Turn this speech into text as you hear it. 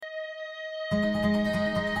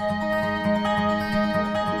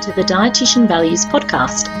To the Dietitian Values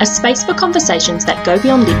Podcast, a space for conversations that go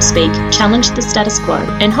beyond lip speak, challenge the status quo,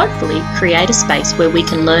 and hopefully create a space where we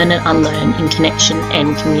can learn and unlearn in connection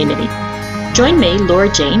and community. Join me,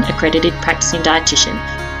 Laura Jean, accredited practicing dietitian,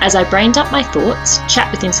 as I brain dump my thoughts,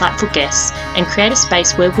 chat with insightful guests, and create a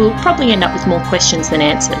space where we'll probably end up with more questions than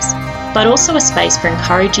answers, but also a space for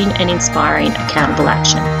encouraging and inspiring accountable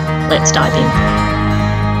action. Let's dive in.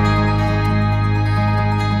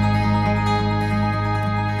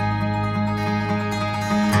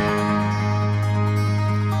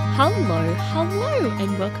 Hello,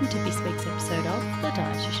 and welcome to this week's episode of the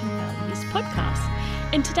Dietitian Values Podcast.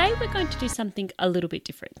 And today we're going to do something a little bit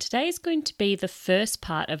different. Today is going to be the first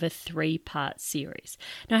part of a 3-part series.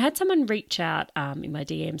 Now, I had someone reach out in my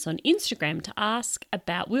DMs on Instagram to ask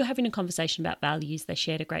about, we were having a conversation about values. They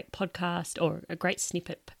shared a great podcast or a great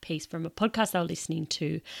snippet piece from a podcast they were listening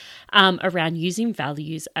to around using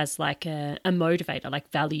values as like a motivator,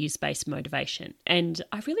 like values-based motivation. And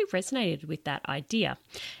I really resonated with that idea.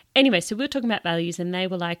 Anyway, so we were talking about values and they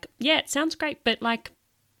were like, yeah, it sounds great, but like,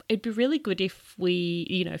 it'd be really good if we,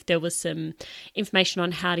 if there was some information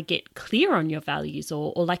on how to get clear on your values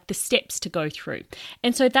or like the steps to go through.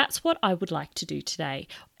 And so that's what I would like to do today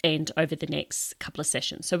and over the next couple of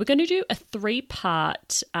sessions. So we're going to do a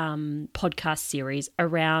 3-part podcast series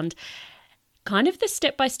around kind of the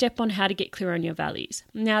step-by-step on how to get clear on your values.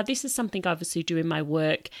 Now, this is something I obviously do in my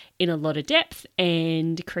work in a lot of depth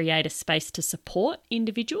and create a space to support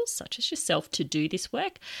individuals such as yourself to do this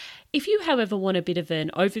work. If you, however, want a bit of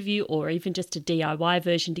an overview or even just a DIY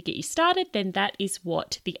version to get you started, then that is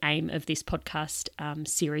what the aim of this podcast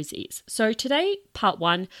series is. So today, part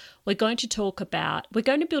 1, we're going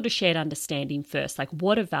to build a shared understanding first, like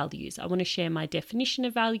what are values? I want to share my definition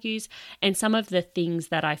of values and some of the things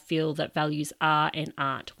that I feel that values are and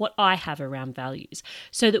aren't, what I have around values,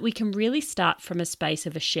 so that we can really start from a space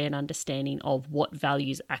of a shared understanding of what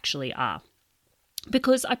values actually are.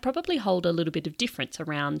 Because I probably hold a little bit of difference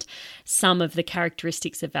around some of the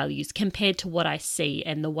characteristics of values compared to what I see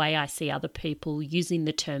and the way I see other people using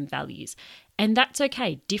the term values. And that's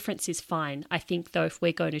okay. Difference is fine. I think, though, if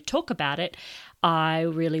we're going to talk about it, I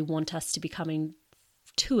really want us to be coming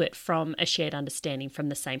to it from a shared understanding from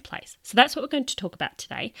the same place. So that's what we're going to talk about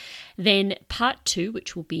today. Then part 2,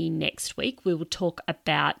 which will be next week, we will talk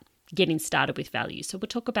about getting started with values. So we'll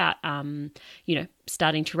talk about,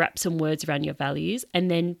 starting to wrap some words around your values. And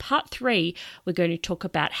then part 3, we're going to talk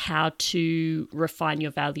about how to refine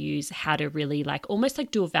your values, how to really almost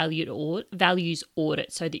do a values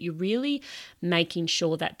audit so that you're really making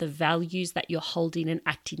sure that the values that you're holding and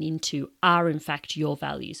acting into are in fact your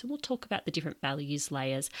values. So we'll talk about the different values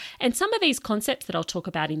layers. And some of these concepts that I'll talk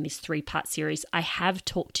about in this 3-part series, I have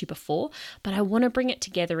talked to before, but I want to bring it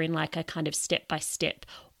together in like a kind of step-by-step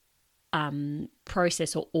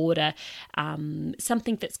process or order,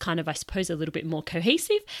 something that's kind of, I suppose, a little bit more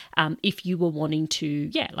cohesive if you were wanting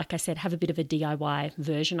to, like I said, have a bit of a DIY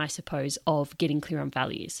version, I suppose, of getting clear on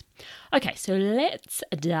values. Okay, so let's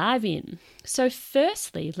dive in. So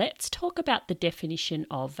firstly, let's talk about the definition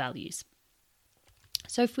of values.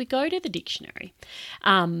 So if we go to the dictionary,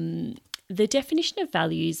 the definition of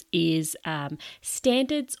values is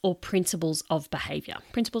standards or principles of behaviour.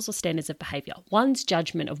 Principles or standards of behaviour. One's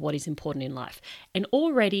judgment of what is important in life. And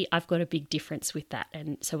already I've got a big difference with that.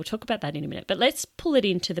 And so we'll talk about that in a minute. But let's pull it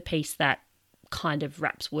into the piece that kind of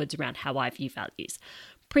wraps words around how I view values.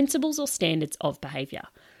 Principles or standards of behaviour.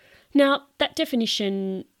 Now, that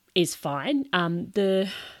definition is fine. Let's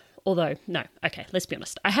be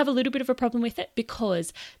honest. I have a little bit of a problem with it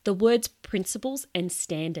because the words principles and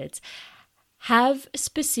standards have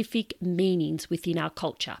specific meanings within our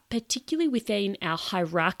culture, particularly within our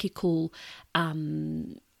hierarchical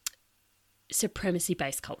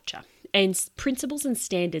supremacy-based culture. And principles and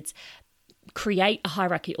standards create a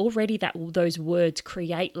hierarchy. Already those words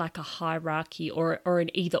create like a hierarchy or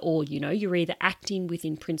an either or, you're either acting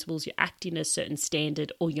within principles, you're acting a certain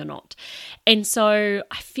standard, or you're not. And so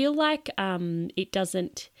I feel like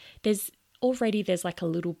there's like a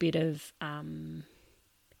little bit of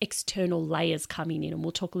external layers coming in, and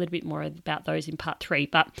we'll talk a little bit more about those in part 3.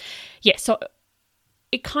 But yeah, so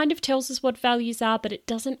it kind of tells us what values are, but it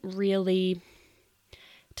doesn't really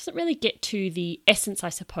get to the essence, I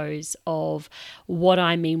suppose, of what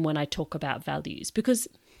I mean when I talk about values. Because,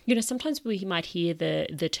 sometimes we might hear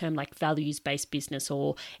the term like values-based business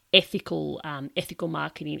or ethical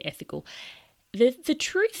marketing, ethical. The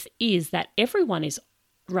truth is that everyone is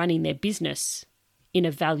running their business in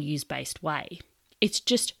a values-based way. It's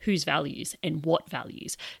just whose values and what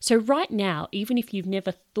values. So right now, even if you've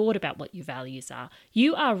never thought about what your values are,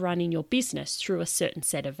 you are running your business through a certain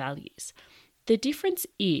set of values. The difference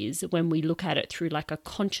is when we look at it through like a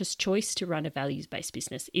conscious choice to run a values-based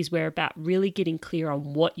business is we're about really getting clear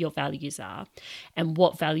on what your values are and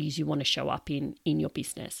what values you want to show up in your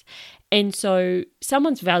business. And so some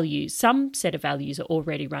set of values are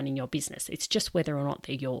already running your business. It's just whether or not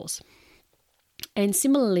they're yours. And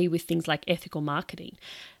similarly with things like ethical marketing,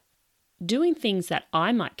 doing things that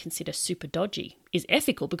I might consider super dodgy is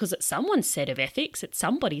ethical because it's someone's set of ethics, it's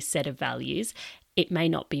somebody's set of values. It may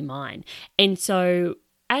not be mine. And so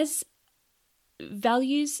as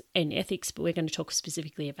values and ethics, but we're going to talk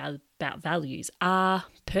specifically about values, are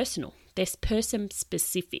personal. They're person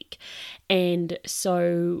specific. And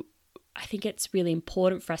so I think it's really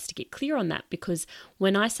important for us to get clear on that, because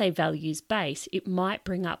when I say values-based, it might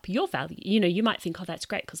bring up your value. You might think, oh, that's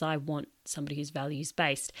great because I want somebody who's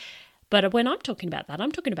values-based. But when I'm talking about that,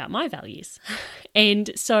 I'm talking about my values.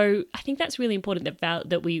 And so I think that's really important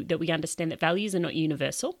that we understand that values are not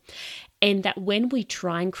universal, and that when we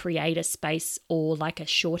try and create a space or like a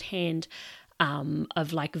shorthand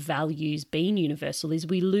of like values being universal, is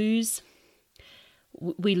we lose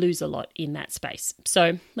a lot in that space.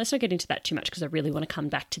 So let's not get into that too much because I really want to come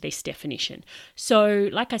back to this definition. So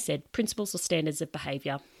like I said, principles or standards of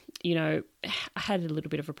behavior, I had a little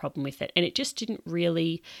bit of a problem with it, and it just didn't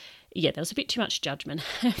really, there was a bit too much judgment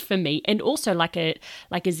for me. And also like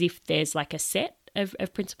as if there's like a set of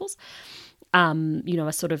principles,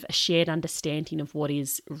 a sort of a shared understanding of what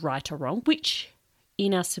is right or wrong, which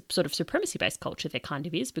in our sort of supremacy-based culture there kind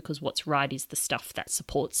of is, because what's right is the stuff that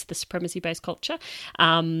supports the supremacy-based culture,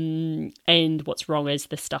 and what's wrong is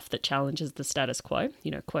the stuff that challenges the status quo,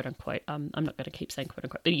 quote unquote. I'm not going to keep saying quote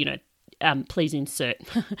unquote, but please insert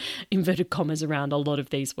inverted commas around a lot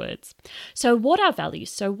of these words. So what are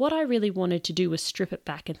values? So what I really wanted to do was strip it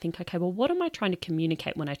back and think, okay, well, what am I trying to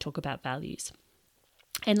communicate when I talk about values?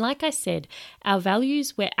 And like I said, our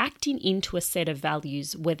values, we're acting into a set of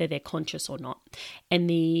values, whether they're conscious or not. And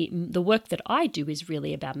the work that I do is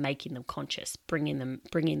really about making them conscious, bringing them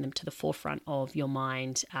to the forefront of your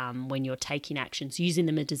mind when you're taking actions, using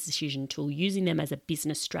them as a decision tool, using them as a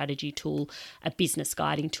business strategy tool, a business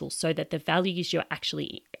guiding tool, so that the values you're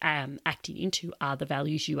actually acting into are the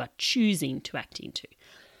values you are choosing to act into.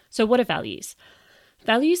 So what are values?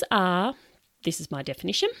 Values are, this is my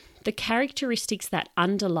definition, the characteristics that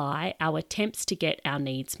underlie our attempts to get our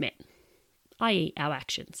needs met, i.e. our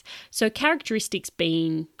actions. So characteristics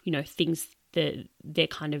being, things that they're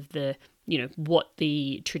kind of the, what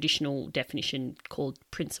the traditional definition called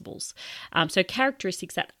principles. So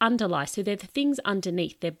characteristics that underlie, so they're the things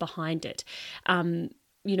underneath, they're behind it. When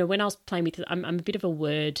I was playing with it, I'm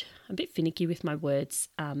a bit finicky with my words,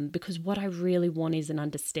 because what I really want is an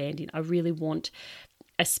understanding. I really want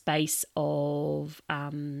a space of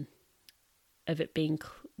it being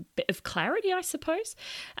of clarity, I suppose.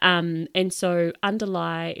 And so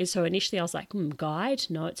so initially I was like, guide?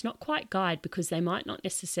 No, it's not quite guide, because they might not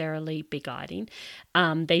necessarily be guiding.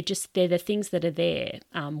 They're the things that are there,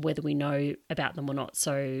 whether we know about them or not.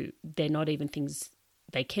 So they're not even things,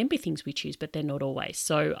 they can be things we choose, but they're not always.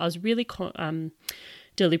 So I was really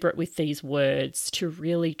deliberate with these words to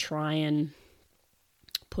really try and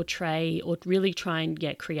portray or really try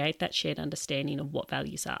and create that shared understanding of what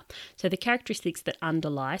values are. So the characteristics that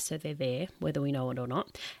underlie, so they're there, whether we know it or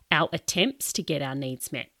not, our attempts to get our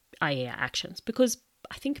needs met, i.e. our actions, because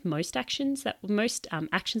I think most actions that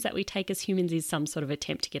we take as humans is some sort of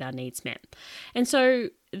attempt to get our needs met. And so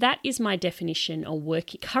that is my definition or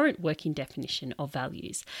current working definition of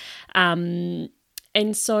values. And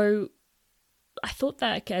so I thought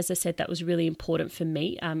that, as I said, that was really important for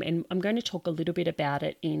me. And I'm going to talk a little bit about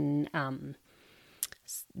it in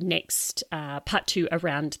next part 2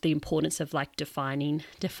 around the importance of like defining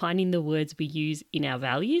the words we use in our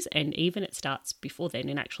values. And even it starts before then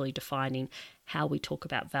in actually defining how we talk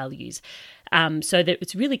about values, so that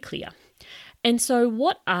it's really clear. And so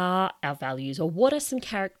what are our values, or what are some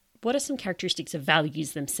characteristics of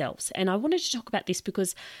values themselves? And I wanted to talk about this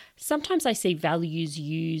because sometimes I see values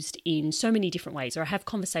used in so many different ways, or I have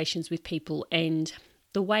conversations with people, and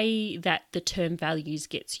the way that the term values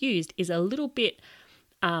gets used is a little bit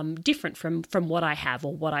different from what I have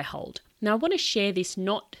or what I hold. Now, I want to share this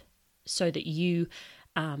not so that you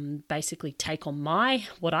basically take on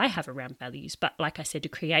what I have around values, but like I said, to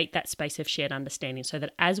create that space of shared understanding, so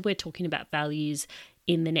that as we're talking about values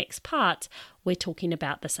in the next part, we're talking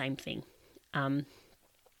about the same thing.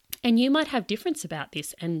 And you might have difference about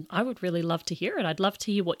this, and I would really love to hear it. I'd love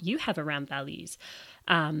to hear what you have around values.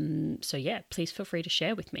 So yeah, please feel free to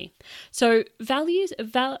share with me. So so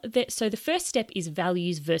the first step is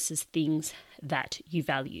values versus things that you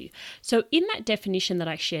value. So in that definition that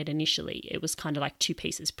I shared initially, it was kind of like two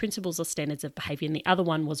pieces: principles or standards of behavior, and the other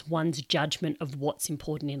one was one's judgment of what's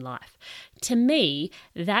important in life. To me,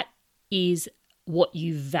 that is what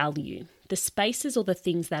you value. The spaces or the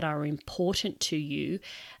things that are important to you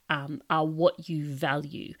are what you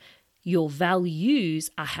value. Your values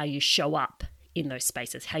are how you show up in those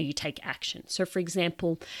spaces, how you take action. So for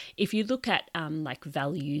example, if you look at like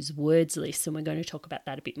values words lists, and we're going to talk about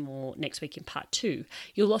that a bit more next week in part 2,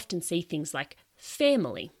 you'll often see things like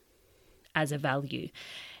family as a value.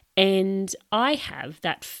 And I have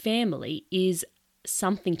that family is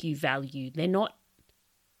something you value. They're not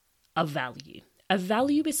a value. A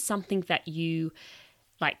value is something that you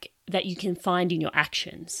like, that you can find in your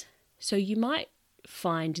actions. So you might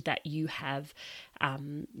find that you have,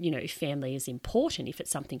 family is important if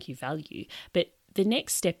it's something you value. But the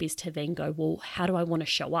next step is to then go, well, how do I want to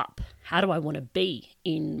show up? How do I want to be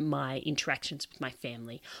in my interactions with my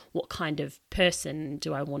family? What kind of person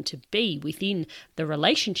do I want to be within the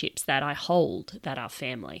relationships that I hold that are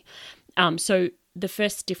family? So the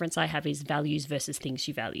first difference I have is values versus things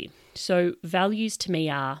you value. So values to me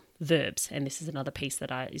are verbs, and this is another piece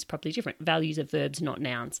that is probably different. Values are verbs, not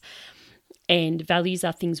nouns. And values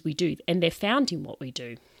are things we do, and they're found in what we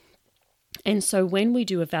do. And so when we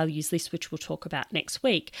do a values list, which we'll talk about next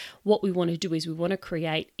week, what we want to do is we want to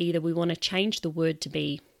create, either we want to change the word to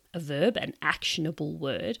be a verb, an actionable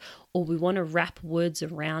word, or we want to wrap words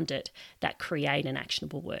around it that create an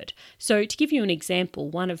actionable word. So to give you an example,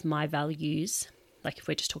 one of my values, like if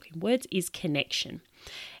we're just talking words, is connection.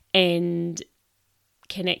 And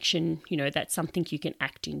connection, that's something you can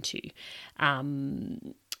act into.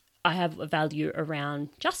 I have a value around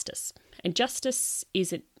justice, and justice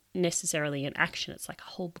isn't necessarily an action. It's like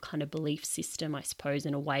a whole kind of belief system, I suppose,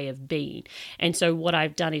 and a way of being. And so what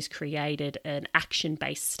I've done is created an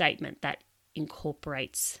action-based statement that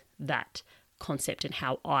incorporates that concept and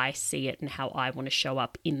how I see it and how I want to show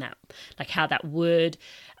up in that, like how that word,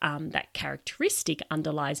 that characteristic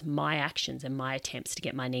underlies my actions and my attempts to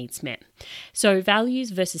get my needs met. So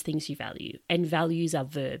values versus things you value, and values are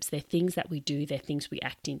verbs. They're things that we do, they're things we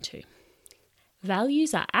act into.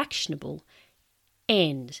 Values are actionable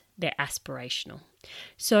and they're aspirational.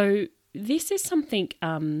 So this is something,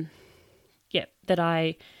 that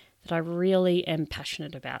I really am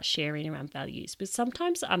passionate about sharing around values. But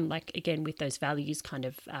sometimes I'm like, again, with those values kind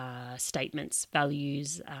of statements,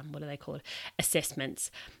 values, what are they called?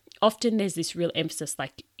 Assessments. Often there's this real emphasis,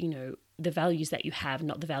 like, the values that you have,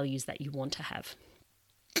 not the values that you want to have.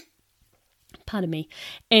 Pardon me.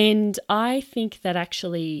 And I think that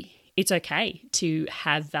actually it's okay to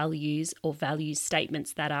have values or value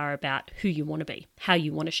statements that are about who you want to be, how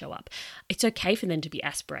you want to show up. It's okay for them to be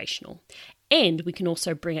aspirational. And we can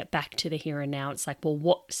also bring it back to the here and now. It's like, well,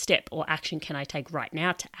 what step or action can I take right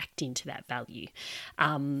now to act into that value?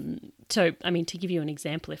 To give you an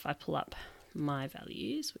example, if I pull up my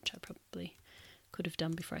values, which I probably could have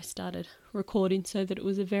done before I started recording so that it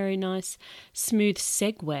was a very nice, smooth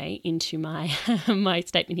segue into my my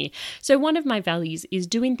statement here. So one of my values is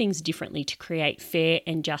doing things differently to create fair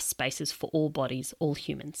and just spaces for all bodies, all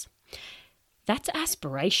humans. That's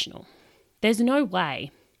aspirational. There's no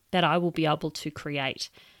way that I will be able to create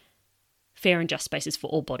fair and just spaces for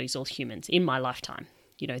all bodies, all humans in my lifetime.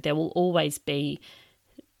 There will always be,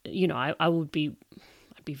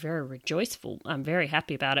 I'd be very rejoiceful. I'm very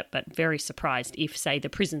happy about it, but very surprised if, say, the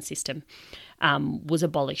prison system was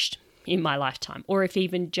abolished in my lifetime, or if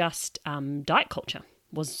even just diet culture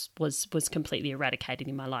was completely eradicated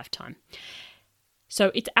in my lifetime. So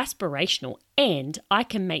it's aspirational, and I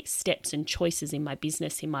can make steps and choices in my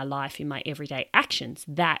business, in my life, in my everyday actions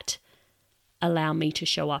that allow me to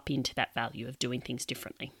show up into that value of doing things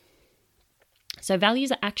differently. So values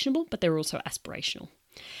are actionable, but they're also aspirational.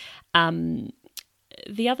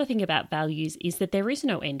 The other thing about values is that there is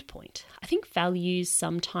no end point. I think values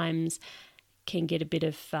sometimes can get a bit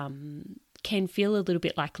of, can feel a little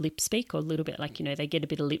bit like lip speak, or a little bit like, they get a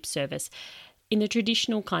bit of lip service. In the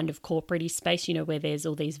traditional kind of corporate space, where there's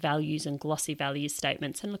all these values and glossy value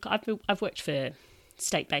statements. And look, I've worked for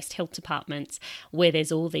state-based health departments where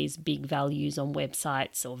there's all these big values on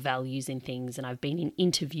websites or values in things. And I've been in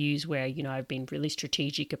interviews where, I've been really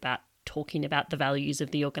strategic about talking about the values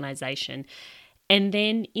of the organisation. And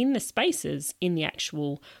then in the spaces, in the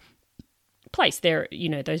actual place, there,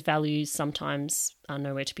 those values sometimes are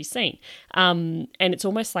nowhere to be seen. And it's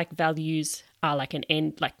almost like values are like an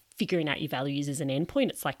end, like figuring out your values as an endpoint.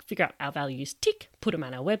 It's like figure out our values, tick, put them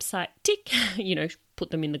on our website, tick,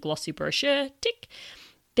 put them in the glossy brochure, tick.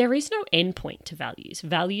 There is no endpoint to values.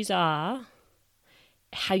 Values are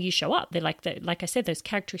how you show up. They're like I said, those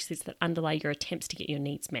characteristics that underlie your attempts to get your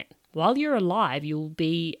needs met. While you're alive, you'll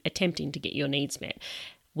be attempting to get your needs met,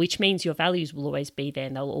 which means your values will always be there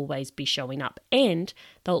and they'll always be showing up and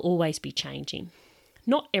they'll always be changing.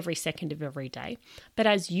 Not every second of every day, but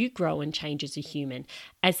as you grow and change as a human,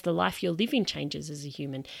 as the life you're living changes as a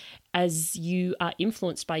human, as you are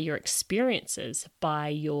influenced by your experiences, by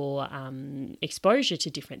your exposure to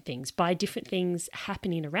different things, by different things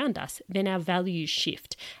happening around us, then our values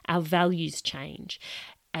shift, our values change.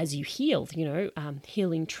 As you heal,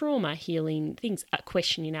 healing trauma, healing things,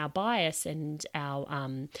 questioning our bias and our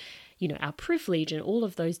privilege and all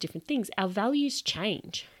of those different things, our values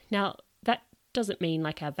change. Now, that doesn't mean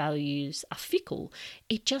like our values are fickle.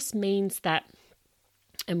 It just means that,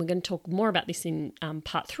 and we're going to talk more about this in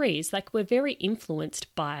part 3, is like we're very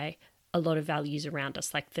influenced by a lot of values around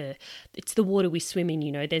us. Like it's the water we swim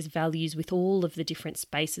in, there's values with all of the different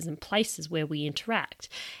spaces and places where we interact.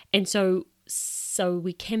 And so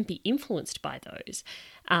we can be influenced by those.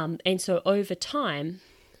 And so over time,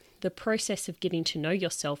 the process of getting to know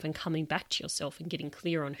yourself and coming back to yourself and getting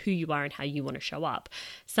clear on who you are and how you want to show up,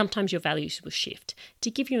 sometimes your values will shift.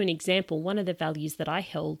 To give you an example, one of the values that I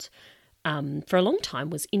held for a long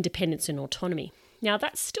time was independence and autonomy. Now,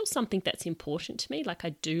 that's still something that's important to me. Like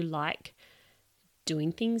I do like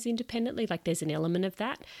doing things independently, like there's an element of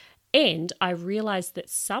that. And I realized that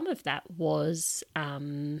some of that was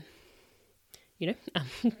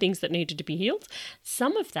things that needed to be healed.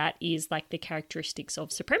 Some of that is like the characteristics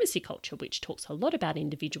of supremacy culture, which talks a lot about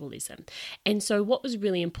individualism. And so what was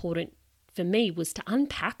really important for me was to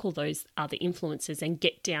unpack all those other influences and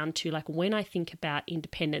get down to like when I think about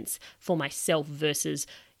independence for myself versus,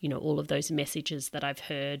 all of those messages that I've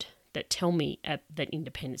heard that tell me that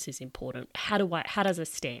independence is important. How does it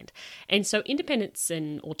stand? And so independence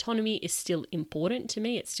and autonomy is still important to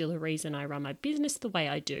me. It's still a reason I run my business the way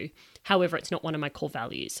I do. However, it's not one of my core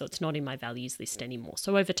values, so it's not in my values list anymore.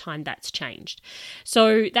 So over time, that's changed.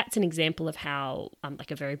 So that's an example of how, like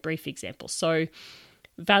a very brief example. So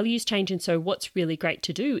values change, and so what's really great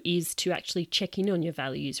to do is to actually check in on your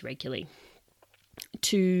values regularly.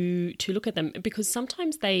 To look at them, because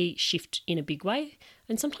sometimes they shift in a big way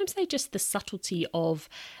and sometimes they just the subtlety of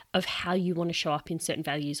how you want to show up in certain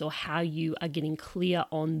values or how you are getting clear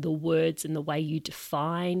on the words and the way you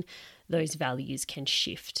define those values can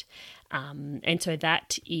shift. And so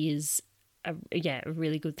that is a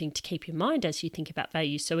really good thing to keep in mind as you think about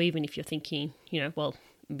values. So even if you're thinking, you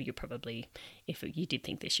probably, if you did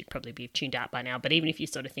think this, you'd probably be tuned out by now. But even if you're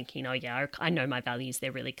sort of thinking, I know my values,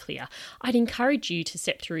 they're really clear, I'd encourage you to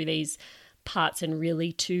step through these parts and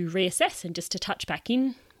really to reassess and just to touch back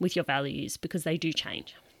in with your values because they do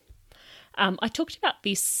change. I talked about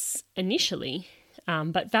this initially,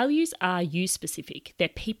 but values are you-specific. They're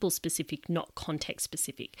people-specific, not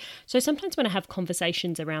context-specific. So sometimes when I have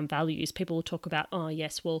conversations around values, people will talk about,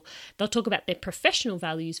 they'll talk about their professional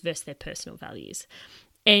values versus their personal values.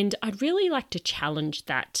 And I'd really like to challenge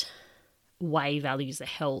that way values are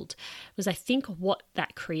held, because I think what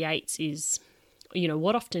that creates is,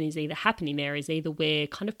 what often is either happening there is either we're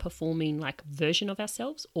kind of performing like a version of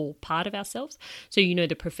ourselves or part of ourselves. So,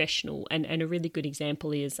 the professional, and a really good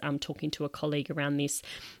example is talking to a colleague around this,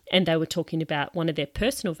 and they were talking about one of their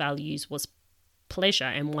personal values was pleasure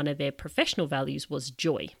and one of their professional values was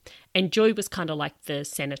joy. And joy was kind of like the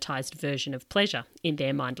sanitized version of pleasure in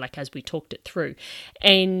their mind, like as we talked it through.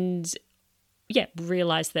 And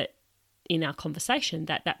realized that in our conversation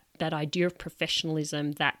that idea of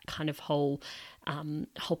professionalism, that kind of whole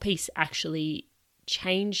piece actually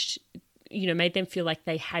changed, made them feel like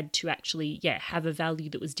they had to actually, have a value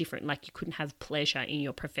that was different. Like you couldn't have pleasure in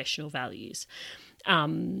your professional values.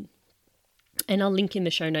 And I'll link in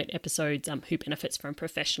the show note episodes who benefits from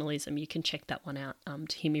professionalism. You can check that one out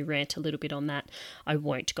to hear me rant a little bit on that. I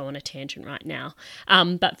won't go on a tangent right now.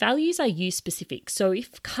 But values are you specific. So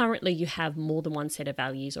if currently you have more than one set of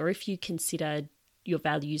values, or if you consider your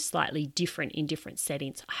values slightly different in different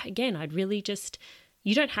settings, again, I'd really just,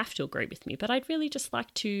 you don't have to agree with me, but I'd really just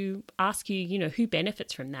like to ask you, who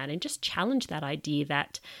benefits from that, and just challenge that idea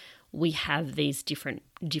that we have these different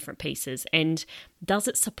pieces, and does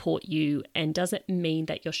it support you, and does it mean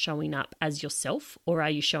that you're showing up as yourself, or are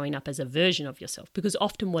you showing up as a version of yourself? Because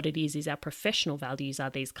often what it is our professional values are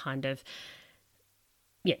these kind of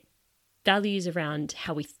values around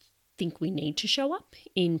how we think we need to show up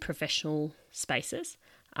in professional spaces.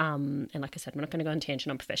 And like I said, I'm not going to go on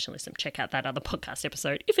tangent on professionalism. Check out that other podcast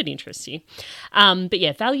episode if it interests you. But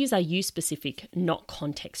yeah, values are you specific, not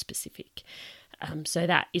context specific. So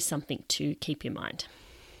that is something to keep in mind.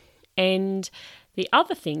 And the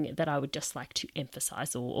other thing that I would just like to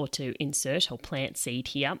emphasize or to insert or plant seed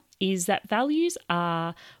here is that values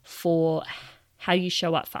are for how you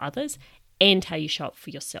show up for others and how you show up for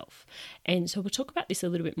yourself. And so we'll talk about this a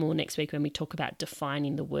little bit more next week when we talk about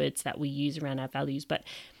defining the words that we use around our values. But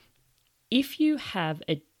if you have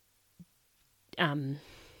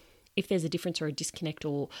if there's a difference or a disconnect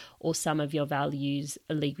or some of your values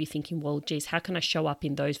leave you thinking, well, geez, how can I show up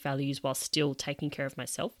in those values while still taking care of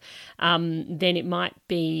myself? Then it might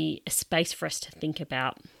be a space for us to think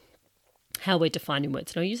about how we're defining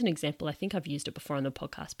words. And I'll use an example. I think I've used it before on the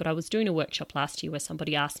podcast, but I was doing a workshop last year where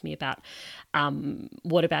somebody asked me about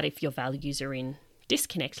what about if your values are in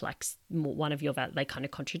disconnect, like one of your values, they kind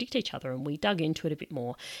of contradict each other, and we dug into it a bit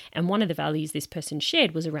more. And one of the values this person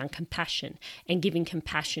shared was around compassion and giving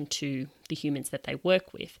compassion to the humans that they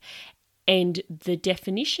work with. And the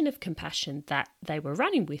definition of compassion that they were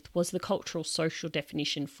running with was the cultural social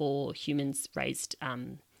definition for humans raised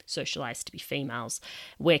socialized to be females,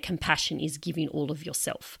 where compassion is giving all of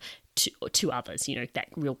yourself to others, that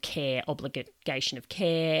real care, obligation of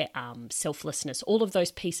care, selflessness, all of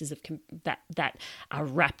those pieces of that are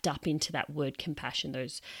wrapped up into that word compassion.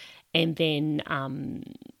 And then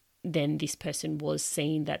this person was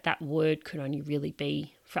seeing that word could only really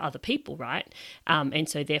be for other people, right? And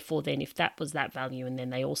so therefore then if that was that value, and then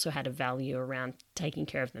they also had a value around taking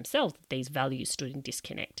care of themselves, these values stood in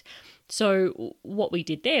disconnect. So what we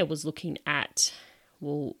did there was looking at,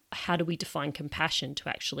 well, how do we define compassion to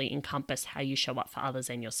actually encompass how you show up for others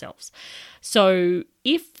and yourselves? So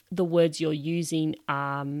if the words you're using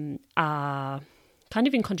are kind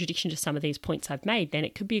of in contradiction to some of these points I've made, then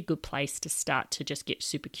it could be a good place to start to just get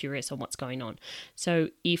super curious on what's going on. So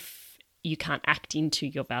if you can't act into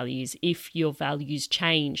your values, if your values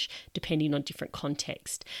change depending on different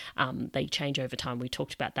context, they change over time, we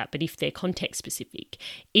talked about that, but if they're context specific,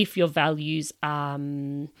 if your values are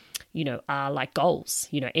like goals,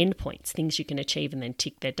 endpoints, things you can achieve and then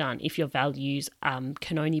tick, they're done. If your values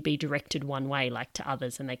can only be directed one way, like to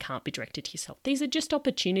others, and they can't be directed to yourself, these are just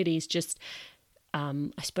opportunities,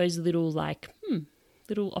 I suppose little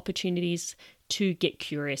opportunities to get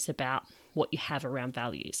curious about what you have around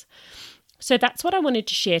values. So that's what I wanted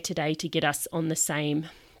to share today to get us on the same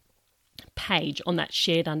page, on that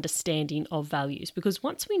shared understanding of values. Because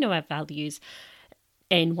once we know our values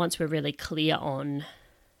and once we're really clear on,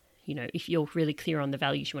 if you're really clear on the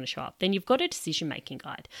values you want to show up, then you've got a decision-making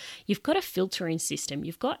guide. You've got a filtering system.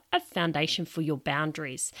 You've got a foundation for your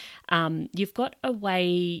boundaries. You've got a way,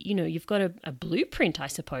 you've got a blueprint, I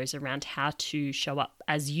suppose, around how to show up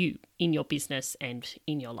as you in your business and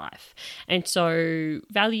in your life. And so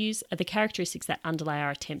values are the characteristics that underlie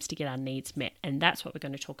our attempts to get our needs met. And that's what we're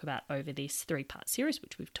going to talk about over this 3-part series,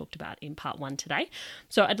 which we've talked about in part 1 today.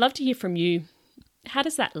 So I'd love to hear from you. How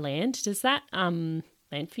does that land? Does that land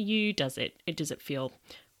for you? Does it feel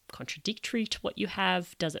contradictory to what you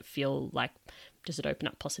have? Does it open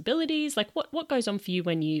up possibilities? Like what goes on for you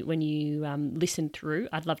when you listen through?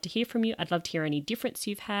 I'd love to hear from you. I'd love to hear any difference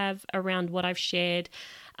you have around what I've shared.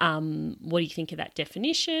 What do you think of that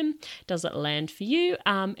definition? Does it land for you?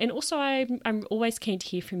 And also I'm always keen to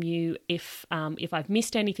hear from you if I've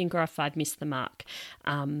missed anything or if I've missed the mark.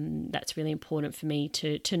 That's really important for me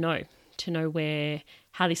to know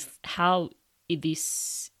how this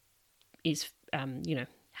is,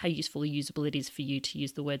 how useful or usable it is for you, to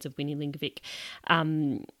use the words of Winnie Lingovic.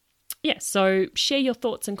 So share your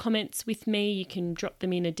thoughts and comments with me. You can drop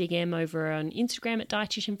them in a DM over on Instagram at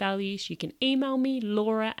Dietitian Values. You can email me,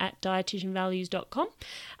 laura@dietitianvalues.com,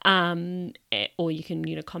 or you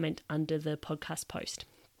can, comment under the podcast post.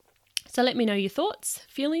 So let me know your thoughts,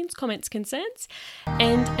 feelings, comments, concerns,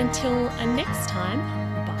 and until next time,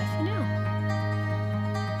 bye for now.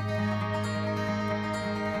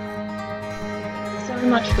 So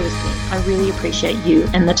much for listening. I really appreciate you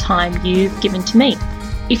and the time you've given to me.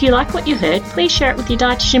 If you like what you heard, please share it with your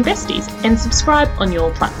dietitian besties and subscribe on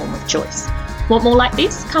your platform of choice. Want more like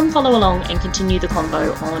this? Come follow along and continue the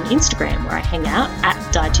convo on Instagram, where I hang out at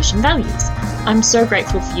Dietitian Values. I'm so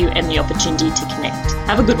grateful for you and the opportunity to connect.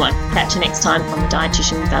 Have a good one. Catch you next time on the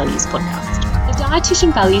Dietitian Values podcast. The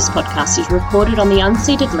Dietitian Values podcast is recorded on the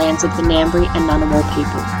unceded lands of the Ngambri and Ngunnawal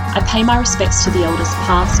people. I pay my respects to the elders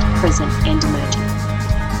past, present and emerging.